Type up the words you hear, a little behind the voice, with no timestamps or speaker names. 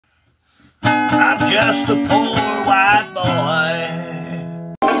just a poor white boy.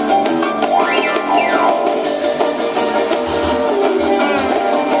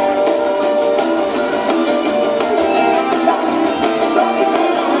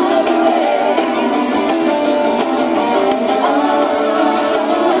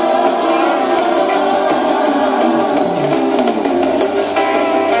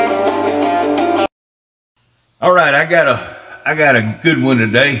 All right, I got a good one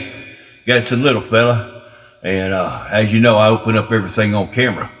today. It's a little fella, and as you know, I open up everything on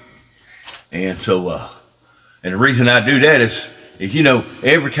camera, and so and the reason I do that is you know,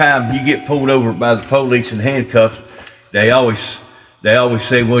 every time you get pulled over by the police and handcuffed, they always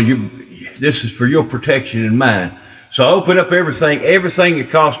say, well, this is for your protection and mine. So I open up everything that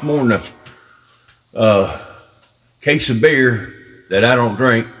costs more than a case of beer that I don't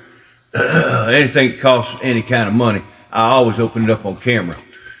drink. Anything that costs any kind of money, I always open it up on camera.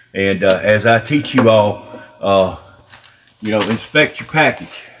 And as I teach you all, you know, inspect your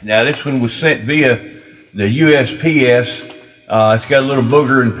package. Now this one was sent via the USPS. It's got a little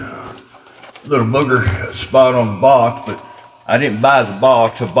booger spot on the box, but I didn't buy the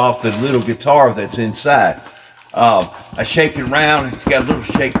box. I bought the little guitar that's inside. I shake it around. It's got a little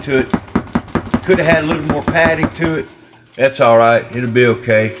shake to it. Could have had a little more padding to it. That's all right. It'll be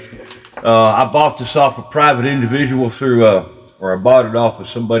okay. I bought this off a private individual through, or I bought it off of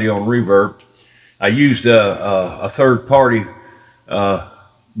somebody on Reverb. I used a third-party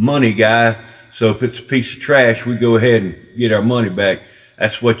money guy, so if it's a piece of trash, we go ahead and get our money back.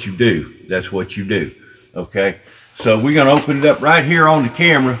 That's what you do. That's what you do. Okay? So we're going to open it up right here on the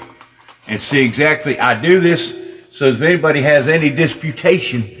camera and see exactly. I do this so if anybody has any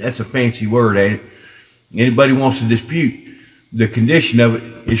disputation, that's a fancy word, ain't it? Anybody wants to dispute the condition of it,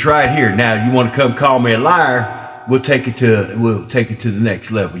 it's right here. Now, you want to come call me a liar, we'll take it to the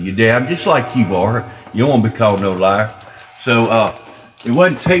next level. You damn, just like you are. You don't want to be called no liar. So it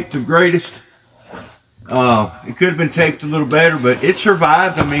wasn't taped the greatest. It could have been taped a little better, but it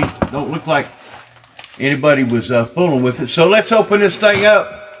survived. I mean, don't look like anybody was fooling with it. So let's open this thing up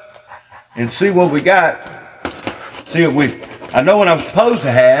and see what we got. See what I know what I'm supposed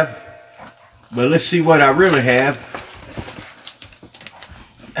to have, but let's see what I really have.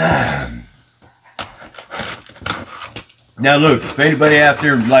 Now look, if anybody out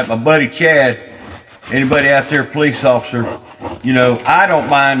there, like my buddy Chad, anybody out there, police officer, you know, I don't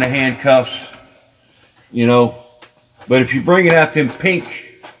mind the handcuffs, you know, but if you're bringing out them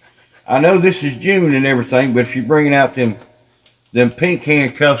pink, I know this is June and everything, but if you're bringing out them pink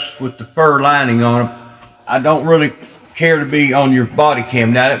handcuffs with the fur lining on them, I don't really care to be on your body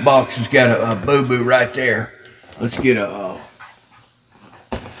cam. Now that box has got a boo-boo right there. Let's get a,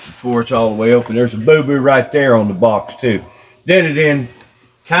 before it's all the way open, there's a boo-boo right there on the box too. Did it in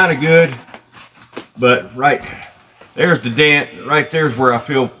kind of good, but right there's the dent. Right there's where I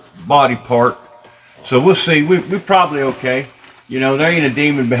feel body part. So we'll see. We're probably okay. You know, there ain't a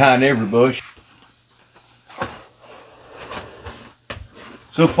demon behind every bush.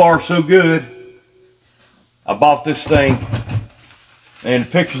 So far, so good. I bought this thing, and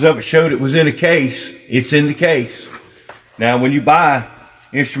the pictures of it showed it was in a case. It's in the case. Now, when you buy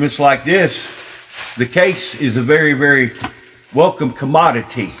instruments like this, the case is a very, very welcome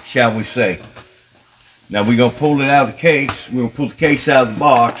commodity, shall we say. Now we're going to pull it out of the case. We're going to pull the case out of the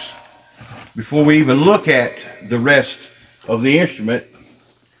box. Before we even look at the rest of the instrument,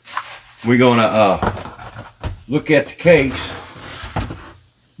 we're going to look at the case,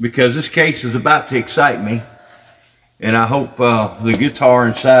 because this case is about to excite me, and I hope the guitar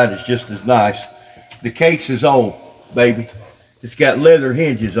inside is just as nice. The case is old, baby. It's got leather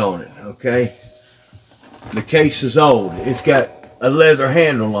hinges on it, okay? The case is old. It's got a leather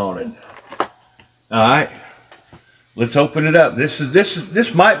handle on it. All right, let's open it up. This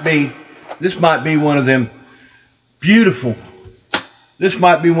might be one of them beautiful. This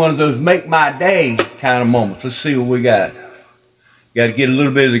might be one of those make my day kind of moments. Let's see what we got. Got to get a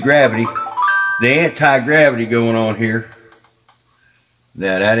little bit of the gravity, the anti-gravity going on here.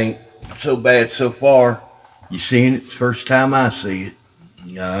 Now that ain't so bad so far. You seen it? It's the first time I see it.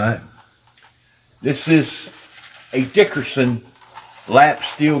 All right. This is a Dickerson lap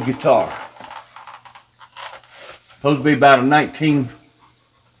steel guitar. Supposed to be about a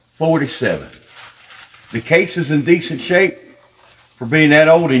 1947. The case is in decent shape for being that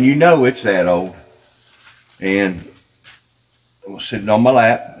old, and you know it's that old. And it was sitting on my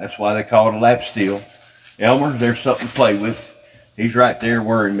lap. That's why they call it a lap steel. Elmer, there's something to play with. He's right there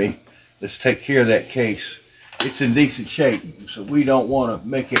worrying me. Let's take care of that case. It's in decent shape, so we don't want to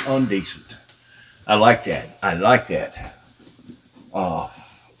make it undecent. I like that. I like that.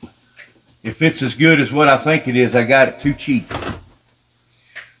 if it's as good as what I think it is, I got it too cheap.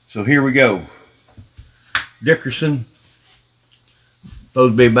 So here we go. Dickerson,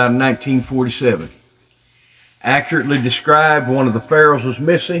 supposed to be about 1947. Accurately described, one of the ferrules was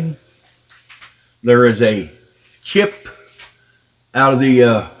missing. There is a chip out of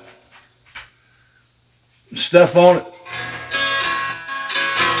the stuff on it.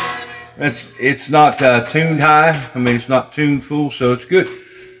 It's not tuned high. I mean, it's not tuned full, so it's good.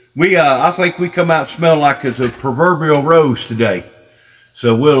 I think we come out smelling like it's a proverbial rose today.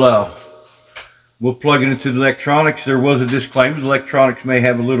 So we'll plug it into the electronics. There was a disclaimer: the electronics may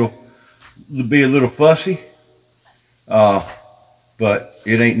have be a little fussy, but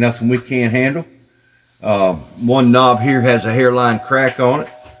it ain't nothing we can't handle. One knob here has a hairline crack on it,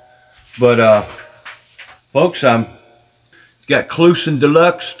 but folks, it's got Clusen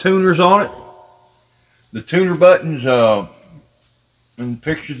Deluxe tuners on it. The tuner buttons in the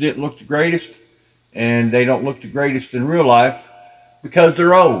pictures didn't look the greatest, and they don't look the greatest in real life because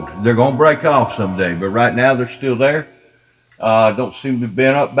they're old. They're gonna break off someday, but right now they're still there. Don't seem to be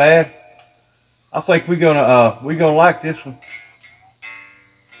bent up bad. I think we're gonna like this one.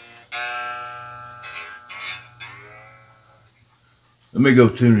 Let me go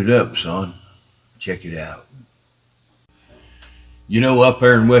tune it up, son. Check it out. You know, up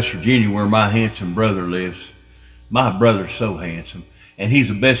there in West Virginia where my handsome brother lives, my brother's so handsome, and he's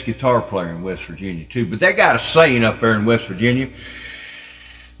the best guitar player in West Virginia too. But they got a saying up there in West Virginia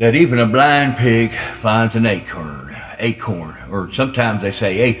that even a blind pig finds an acorn, or sometimes they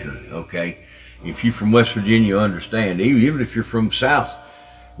say acre, okay? If you're from West Virginia, you understand. Even if you're from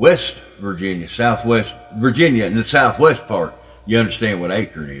Southwest Virginia, Southwest Virginia in the southwest part, you understand what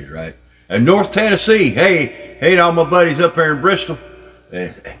acre is, right? And North Tennessee, hey to all my buddies up there in Bristol,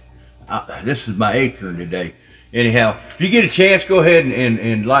 this is my acorn today. Anyhow, if you get a chance, go ahead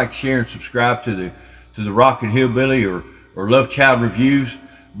and like, share, and subscribe to the Rockin' Hillbilly or Love Child Reviews.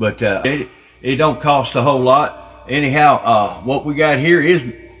 But it don't cost a whole lot. Anyhow, what we got here is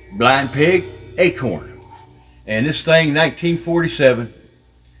Blind Pig Acorn, and this thing 1947,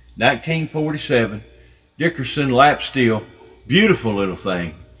 Dickerson lap steel, beautiful little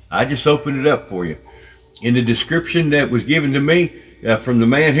thing. I just opened it up for you. In the description that was given to me from the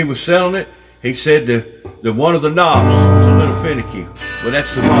man who was selling it, he said the one of the knobs is a little finicky. Well,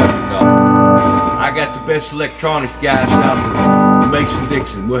 that's the volume knob. I got the best electronic guy south of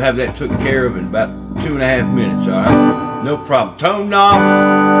Mason-Dixon. We'll have that taken care of in about 2.5 minutes, all right? No problem. Tone knob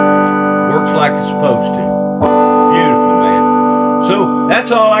works like it's supposed to. Beautiful, man. So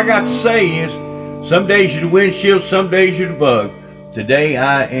that's all I got to say is, some days you're the windshield, some days you're the bug. Today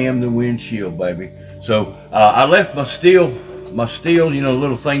I am the windshield, baby. So I left my steel, you know,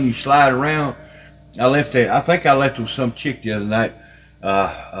 little thing you slide around. I think I left it with some chick the other night.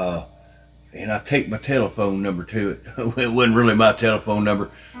 And I take my telephone number to it. It wasn't really my telephone number.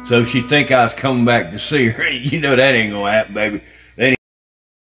 So she'd think I was coming back to see her. You know that ain't gonna happen, baby.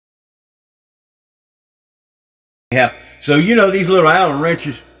 Anyhow, so you know these little Allen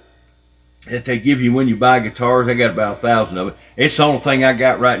wrenches that they give you when you buy guitars, I got about 1,000 of it. It's the only thing I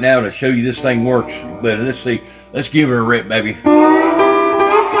got right now to show you this thing works. But let's see. Let's give her a rip, baby.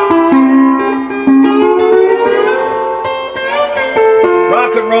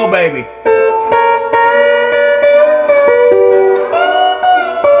 Rock and roll, baby.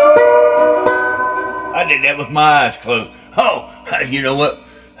 I did that with my eyes closed. Oh, you know what?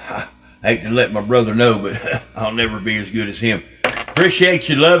 I hate to let my brother know, but I'll never be as good as him. Appreciate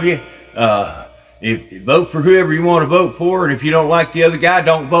you, love you. Vote for whoever you want to vote for, and if you don't like the other guy,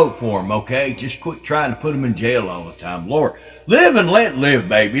 don't vote for him, okay? Just quit trying to put him in jail all the time. Lord, live and let live,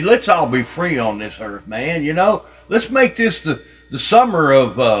 baby. Let's all be free on this earth, man, you know? Let's make this the summer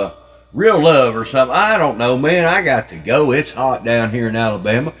of real love or something. I don't know, man. I got to go. It's hot down here in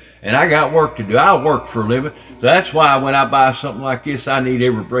Alabama, and I got work to do. I work for a living, so that's why when I buy something like this, I need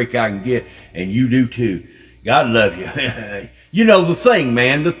every break I can get, and you do too. God love you. You know the thing,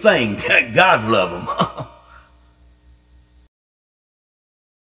 man, the thing. God love them.